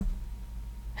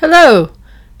Hello,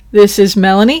 this is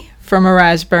Melanie from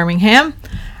Arise Birmingham.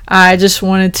 I just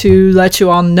wanted to let you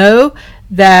all know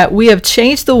that we have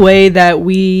changed the way that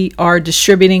we are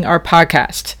distributing our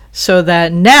podcast so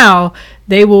that now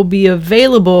they will be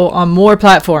available on more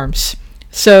platforms.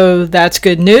 So that's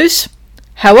good news.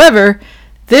 However,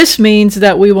 this means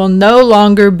that we will no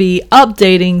longer be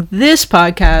updating this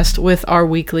podcast with our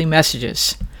weekly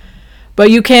messages. But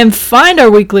you can find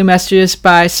our weekly messages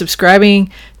by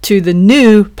subscribing to the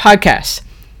new podcast.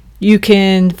 You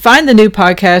can find the new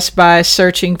podcast by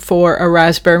searching for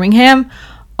Arise Birmingham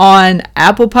on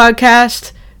Apple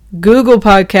Podcast, Google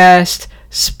Podcast,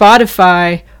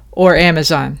 Spotify, or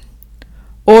Amazon.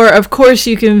 Or, of course,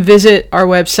 you can visit our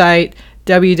website,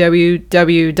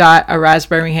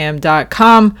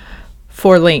 www.arisebirmingham.com,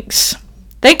 for links.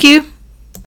 Thank you.